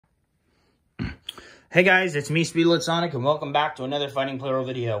Hey guys, it's me, Speedlit Sonic, and welcome back to another Fighting Plarail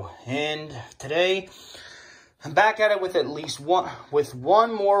video. And today, I'm back at it with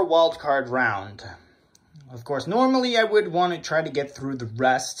one more wildcard round. Of course, normally I would want to try to get through the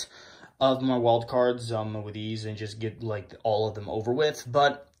rest of my wildcards with ease and just get like all of them over with.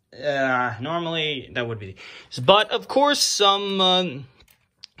 But normally that would be. But of course, I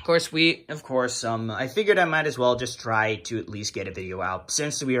figured I might as well just try to at least get a video out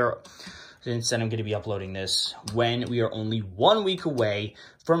since I'm going to be uploading this when we are only 1 week away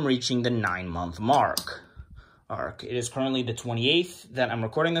from reaching the 9-month mark. It is currently the 28th that I'm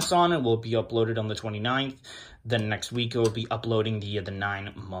recording this on, and will be uploaded on the 29th. Then next week, I will be uploading the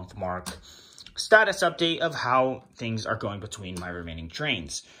 9-month mark status update of how things are going between my remaining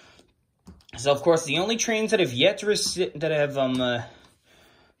trains. So, of course, the only trains that have yet to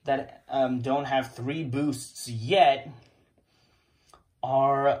don't have 3 boosts yet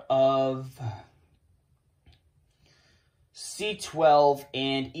are of C12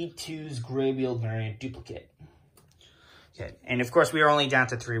 and E2's Graybeard variant duplicate. Okay. And of course, we are only down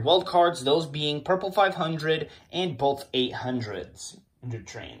to 3 wild cards, those being Purple 500 and both 800s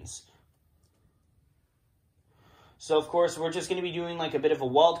trains. So, of course, we're just going to be doing like a bit of a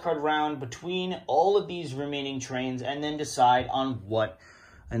wild card round between all of these remaining trains and then decide on what.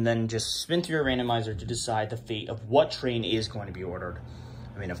 And then just spin through a randomizer to decide the fate of what train is going to be ordered.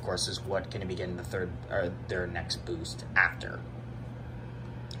 I mean, of course, is what going to be getting their next boost after.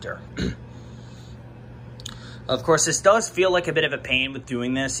 Of course, this does feel like a bit of a pain with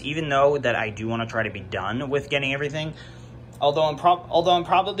doing this, even though that I do want to try to be done with getting everything. Although I'm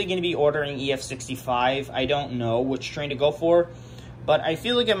probably going to be ordering EF65. I don't know which train to go for, but I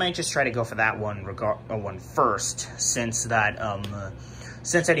feel like I might just try to go for that one first, since that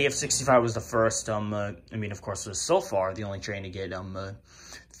EF65 was the first, I mean, of course, was so far the only train to get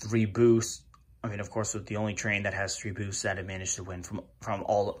 3 boosts. I mean, of course, with the only train that has 3 boosts that have managed to win from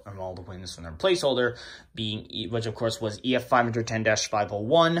all the wins from their placeholder, which of course was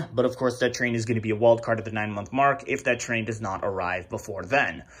EF510-501. But of course, that train is going to be a wild card at the 9-month mark if that train does not arrive before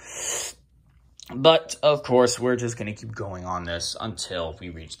then. But of course, we're just going to keep going on this until we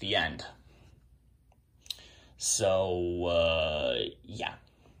reach the end. So, yeah.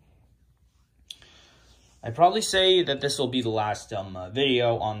 I'd probably say that this will be the last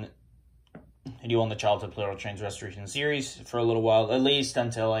video on the Childhood Plarail Trains Restoration Series for a little while, at least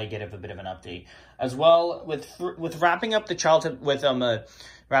until I get a bit of an update. As well, with wrapping up the Childhood,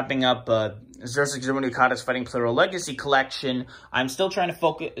 wrapping up Xerxes Nukata's Fighting Plarail Legacy Collection, I'm still trying to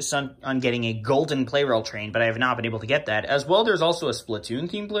focus on getting a golden Plarail train, but I have not been able to get that. As well, there's also a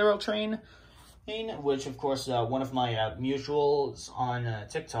Splatoon-themed Plarail train, which, of course, one of my mutuals on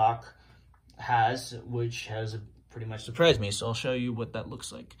TikTok has, which has pretty much surprised me. So I'll show you what that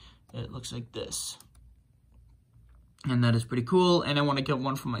looks like. It looks like this. And that is pretty cool. And I want to get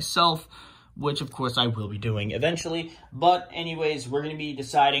one for myself, which, of course, I will be doing eventually. But anyways, we're going to be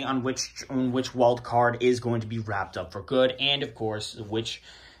deciding on which wild card is going to be wrapped up for good. And, of course, which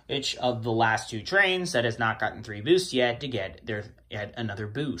of the last 2 trains that has not gotten 3 boosts yet to get yet another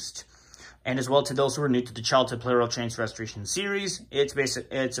boost. And as well, to those who are new to the Childhood Plarail Trains Restoration Series,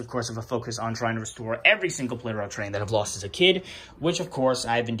 it's of course of a focus on trying to restore every single Plarail train that I've lost as a kid, which of course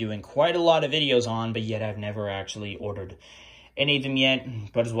I've been doing quite a lot of videos on, but yet I've never actually ordered any of them yet.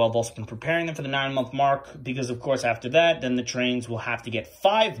 But as well, I've also been preparing them for the 9-month mark, because of course after that, then the trains will have to get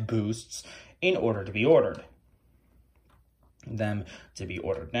 5 boosts in order to be ordered.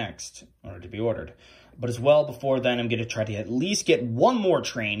 But as well, before then, I'm going to try to at least get 1 more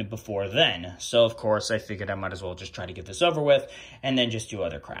train before then. So, of course, I figured I might as well just try to get this over with and then just do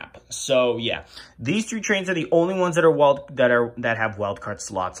other crap. So, yeah. These 3 trains are the only ones that have wildcard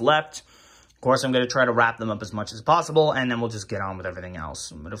slots left. Of course, I'm going to try to wrap them up as much as possible, and then we'll just get on with everything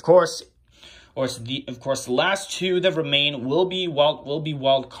else. But, of course, the last 2 that remain will be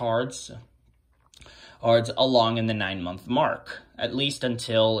wild cards along in the 9-month mark, at least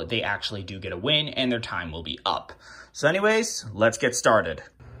until they actually do get a win and their time will be up. So anyways, let's get started.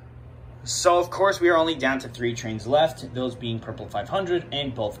 So of course we are only down to 3 trains left, those being Purple 500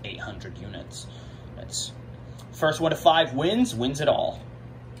 and both 800 units. That's first 1 to 5 wins it all.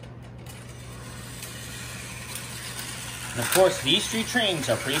 And of course these 3 trains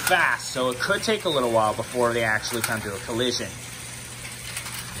are pretty fast, so it could take a little while before they actually come to a collision.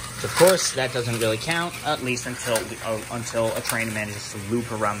 Of course, that doesn't really count, at least until a train manages to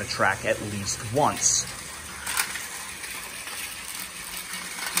loop around the track at least once.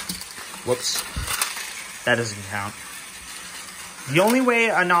 Whoops. That doesn't count. The only way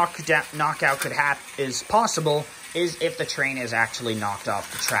a knockout could is possible is if the train is actually knocked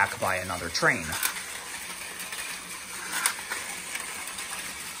off the track by another train.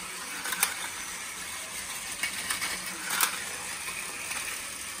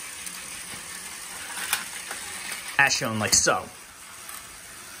 as shown like so.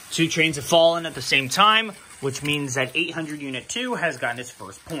 2 trains have fallen at the same time, which means that 800 Unit 2 has gotten its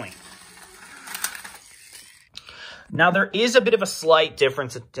first point. Now, there is a bit of a slight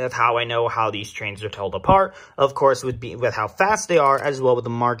difference of how I know how these trains are told apart. Of course, with how fast they are, as well with the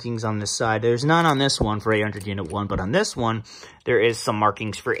markings on this side. There's none on this one for 800 Unit 1, but on this one, there is some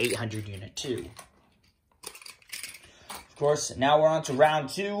markings for 800 Unit 2. Of course, now we're on to round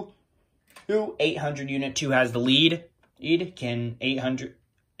 2. 800 Unit 2 has the lead. Can 800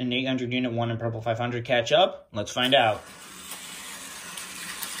 Unit 1 and Purple 500 catch up? Let's find out.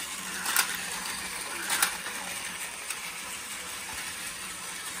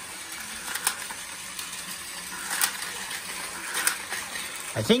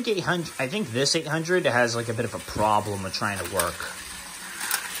 I think this 800 has like a bit of a problem with trying to work.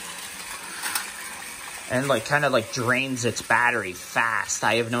 And like kind of like drains its battery fast.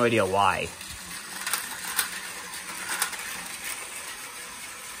 I have no idea why.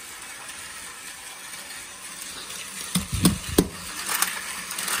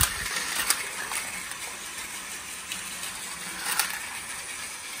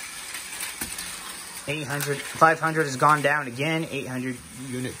 $800, 500 has gone down again. 800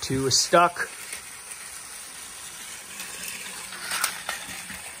 Unit 2 is stuck.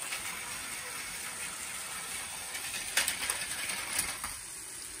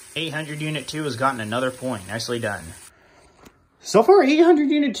 Unit 2 has gotten another point. Nicely done. So far, 800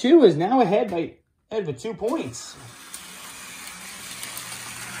 Unit 2 is now ahead with 2 points.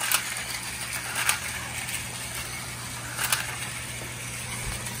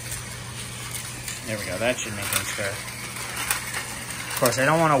 There we go. That should make things fair. Of course, I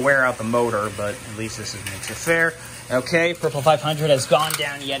don't want to wear out the motor, but at least this makes it fair. Okay, Purple 500 has gone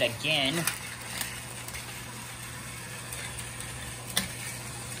down yet again.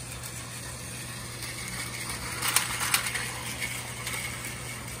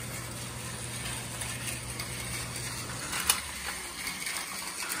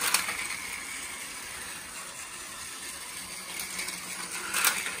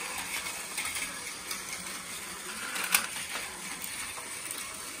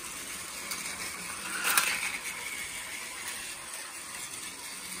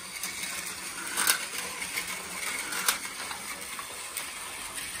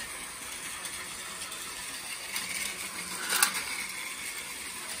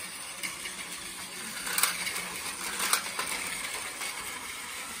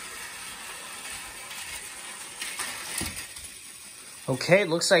 Okay, it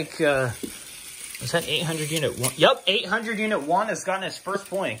looks like, is that 800 Unit 1? Yep, 800 Unit 1 has gotten its first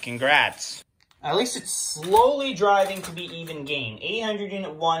point. Congrats. At least it's slowly driving to be even game. 800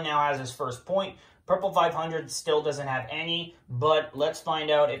 Unit 1 now has its first point. Purple 500 still doesn't have any, but let's find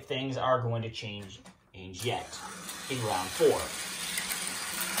out if things are going to change yet in round 4.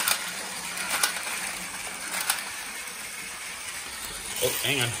 Oh,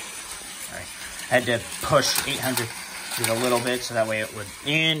 hang on. All right. I had to push 800 a little bit so that way it would,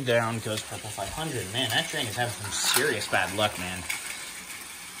 and down goes Purple 500. Man, that train is having some serious bad luck, man.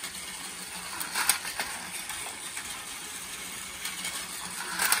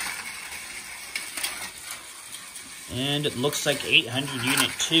 And it looks like 800 Unit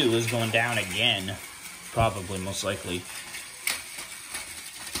 2 is going down again. Probably, most likely.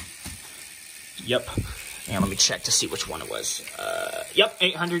 Yep. And let me check to see which one it was. Yep,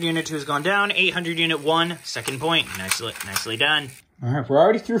 800 Unit 2 has gone down. 800 Unit 1, second point. Nicely done. All right, we're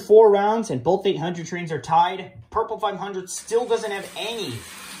already through 4 rounds, and both 800 trains are tied. Purple 500 still doesn't have any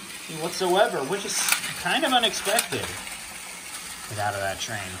whatsoever, which is kind of unexpected. Get out of that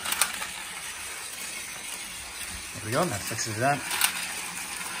train. There we go, that fixes that.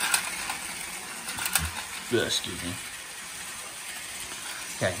 Excuse me.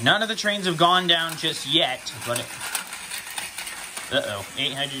 Okay, none of the trains have gone down just yet, but uh-oh,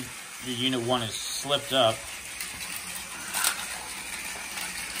 800 Unit 1 has slipped up.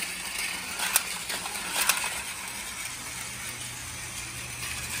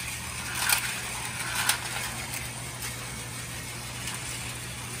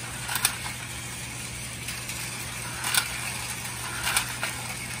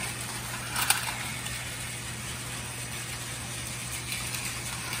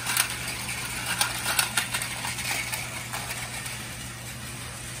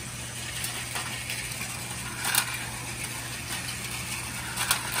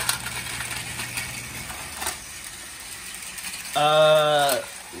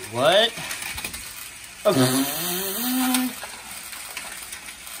 What? Okay.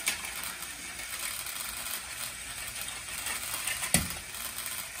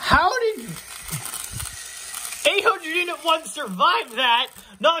 How did 800 1 survived that,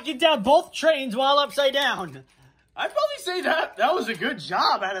 knocking down both trains while upside down. I'd probably say that was a good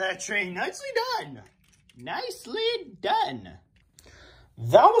job out of that train. Nicely done. Nicely done.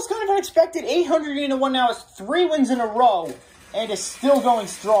 That was kind of unexpected. 800 unit 1 now has 3 wins in a row and is still going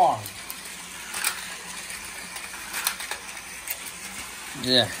strong.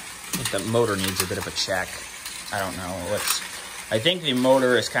 Yeah, I think that motor needs a bit of a check. I don't know. I think the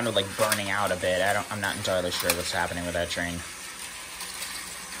motor is kind of like burning out a bit. I'm not entirely sure what's happening with that train.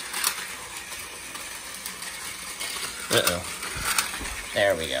 Uh-oh.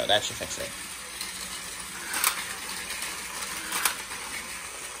 There we go. That should fix it.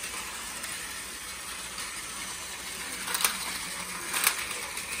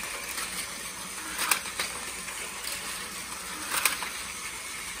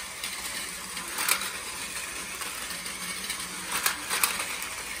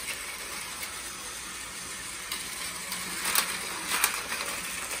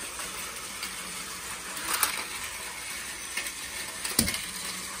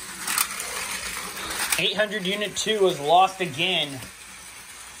 Unit 2 was lost again.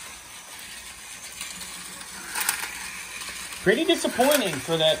 Pretty disappointing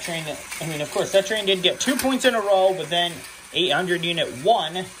for that train. I mean, of course, that train did get 2 points in a row, but then 800 unit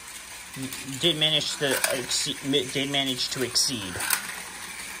 1 did manage to exceed.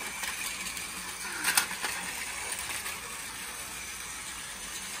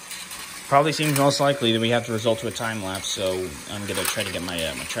 Probably seems most likely that we have to resort to a time lapse, so I'm gonna try to get my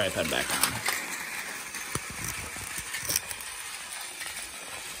tripod back on.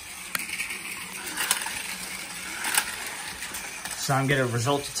 So I'm going to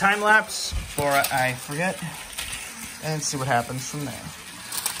result to time lapse before I forget and see what happens from there.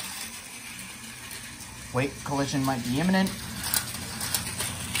 Wait, collision might be imminent.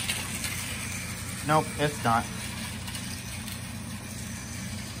 Nope, it's not.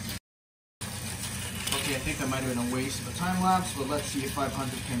 Okay, I think that might have been a waste of a time lapse, but let's see if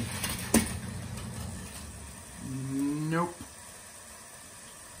 500 can... Nope.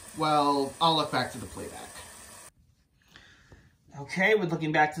 Well, I'll look back to the playback. Okay, we're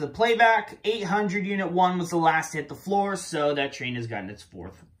looking back to the playback. 800 unit 1 was the last to hit the floor, so that train has gotten its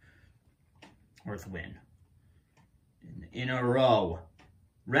fourth win in a row.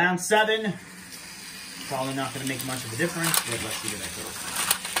 Round 7, probably not going to make much of a difference, but let's see where that goes.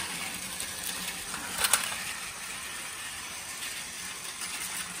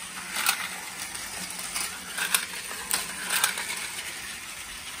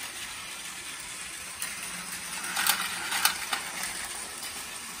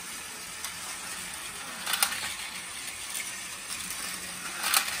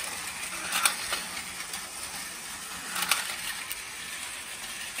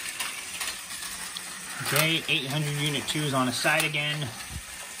 Okay, 800 unit 2 is on its side again.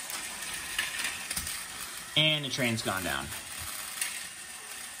 And the train's gone down.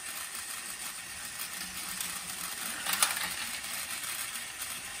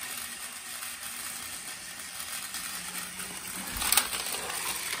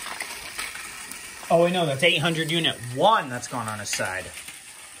 Oh, wait, no, that's 800 unit 1 that's gone on its side.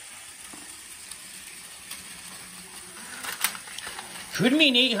 Could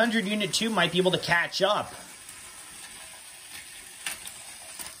mean 800 unit 2 might be able to catch up.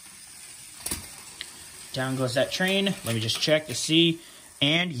 Down goes that train. Let me just check to see.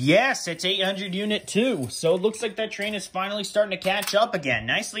 And yes, it's 800 unit 2. So it looks like that train is finally starting to catch up again.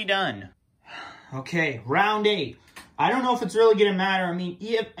 Nicely done. Okay, round 8. I don't know if it's really going to matter. I mean,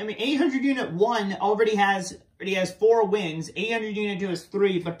 800 unit 1 already has 4 wins. 800 unit 2 has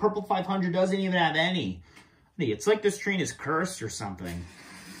 3, but Purple 500 doesn't even have any. It's like this train is cursed or something.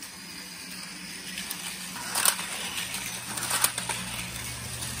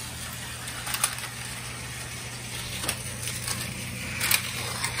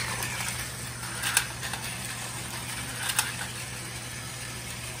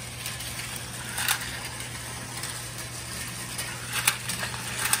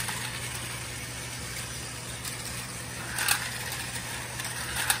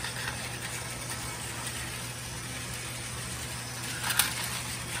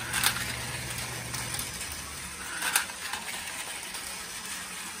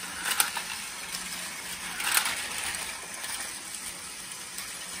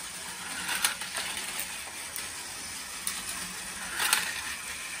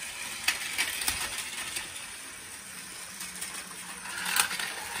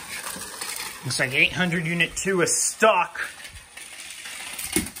 Looks like 800 unit 2 is stuck.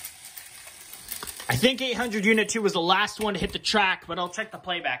 I think 800 unit 2 was the last one to hit the track, but I'll check the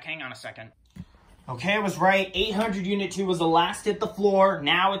playback. Hang on a second. Okay, I was right. 800 Unit 2 was the last to hit the floor.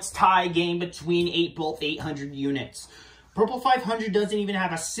 Now it's tie game between both 800 units. Purple 500 doesn't even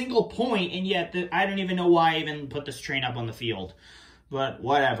have a single point, and yet I don't even know why I even put this train up on the field. But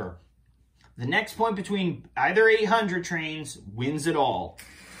whatever. The next point between either 800 trains wins it all.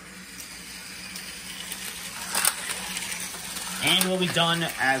 And we'll be done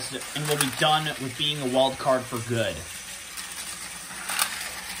with being a wild card for good.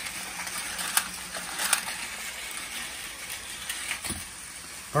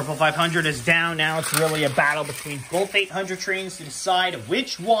 Purple 500 is down. Now it's really a battle between both 800 trains to decide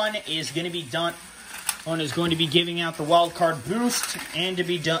which one is going to be done. One is going to be giving out the wild card boost and to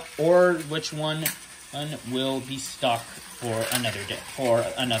be done, or which one will be stuck for another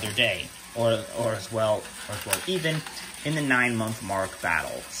day, or as well even in the 9-month mark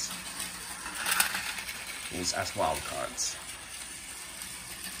battles as wild cards.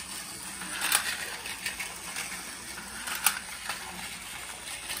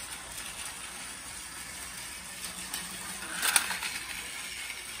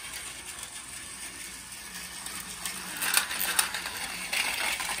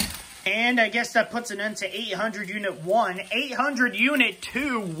 And I guess that puts an end to 800 Unit 1. 800 Unit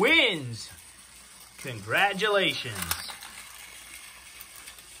 2 wins. Congratulations.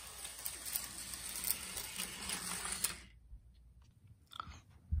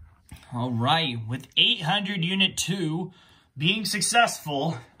 All right, with 800 Unit 2 being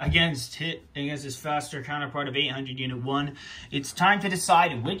successful against his faster counterpart of 800 Unit 1, it's time to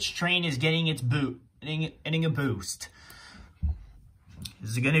decide which train is getting getting a boost.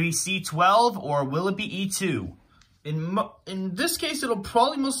 Is it going to be C12 or will it be E2? In this case, it'll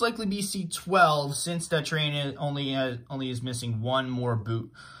probably most likely be C12 since that train only is missing one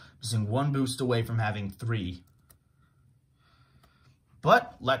boost away from having 3.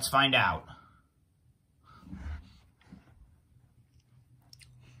 But let's find out.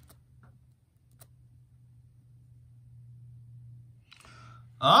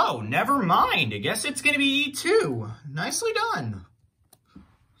 Oh, never mind. I guess it's going to be E2. Nicely done.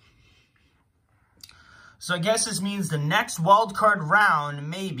 So I guess this means the next wildcard round,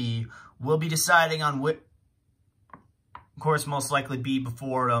 maybe, we'll be deciding on what, of course, most likely be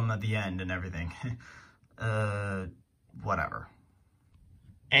before at the end and everything. Whatever.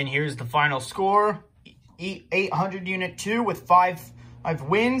 And here's the final score. 800 Unit 2 with 5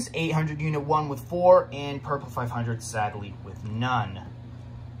 wins, 800 Unit 1 with 4, and Purple 500, sadly, with none.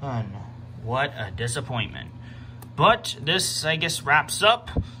 What a disappointment. But this, I guess, wraps up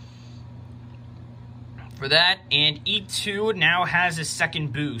for that, and E2 now has a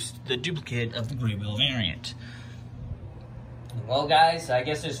second boost, the duplicate of the Grey Wheel variant. Well, guys, I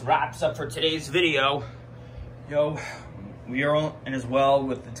guess this wraps up for today's video. And as well,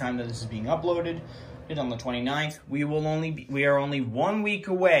 with the time that this is being uploaded, it's on the 29th, we are only 1 week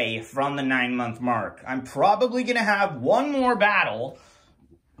away from the 9-month mark. I'm probably gonna have one more battle.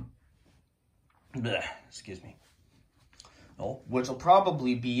 Excuse me. Which will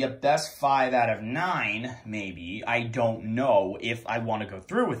probably be a best 5 out of 9, maybe. I don't know if I want to go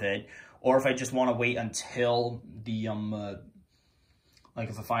through with it, or if I just want to wait until the,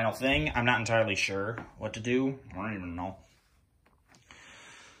 the final thing. I'm not entirely sure what to do. I don't even know.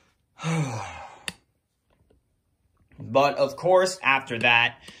 But, of course, after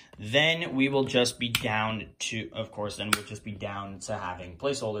that, then we will just be down to, having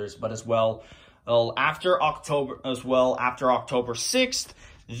placeholders, but as well, after October 6th,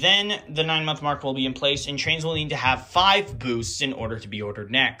 then the 9-month mark will be in place, and trains will need to have 5 boosts in order to be ordered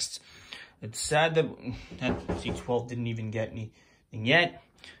next. It's sad that C12 didn't even get anything yet,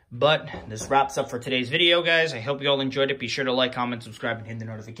 but this wraps up for today's video, guys. I hope you all enjoyed it. Be sure to like, comment, subscribe, and hit the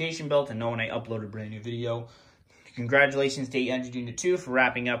notification bell to know when I upload a brand new video. Congratulations to 800 Unit 2 for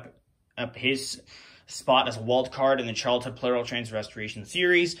wrapping up his spot as a wild card in the Childhood Plarail Trains Restoration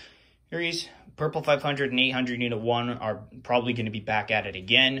Series. Purple 500 and 800 Unit 1 are probably going to be back at it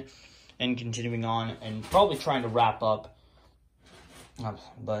again and continuing on and probably trying to wrap up.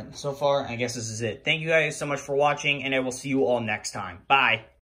 But so far, I guess this is it. Thank you guys so much for watching, and I will see you all next time. Bye.